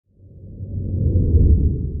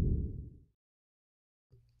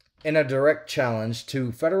In a direct challenge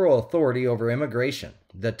to federal authority over immigration,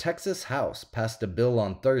 the Texas House passed a bill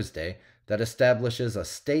on Thursday that establishes a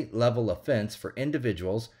state-level offense for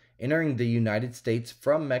individuals entering the United States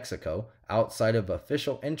from Mexico outside of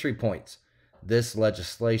official entry points. This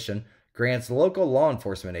legislation grants local law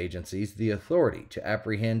enforcement agencies the authority to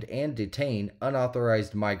apprehend and detain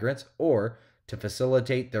unauthorized migrants or to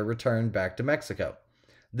facilitate their return back to Mexico.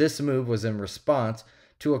 This move was in response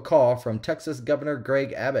to a call from Texas Governor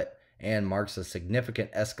Greg Abbott and marks a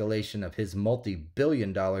significant escalation of his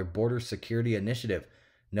multi-billion-dollar border security initiative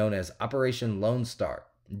known as Operation Lone Star,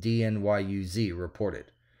 DNYUZ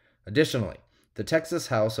reported. Additionally, the Texas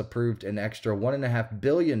House approved an extra $1.5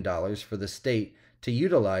 billion for the state to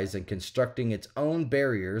utilize in constructing its own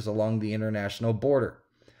barriers along the international border.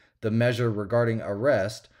 The measure regarding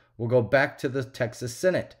arrest will go back to the Texas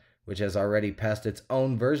Senate, which has already passed its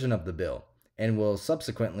own version of the bill, and will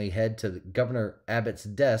subsequently head to Governor Abbott's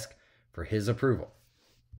desk for his approval.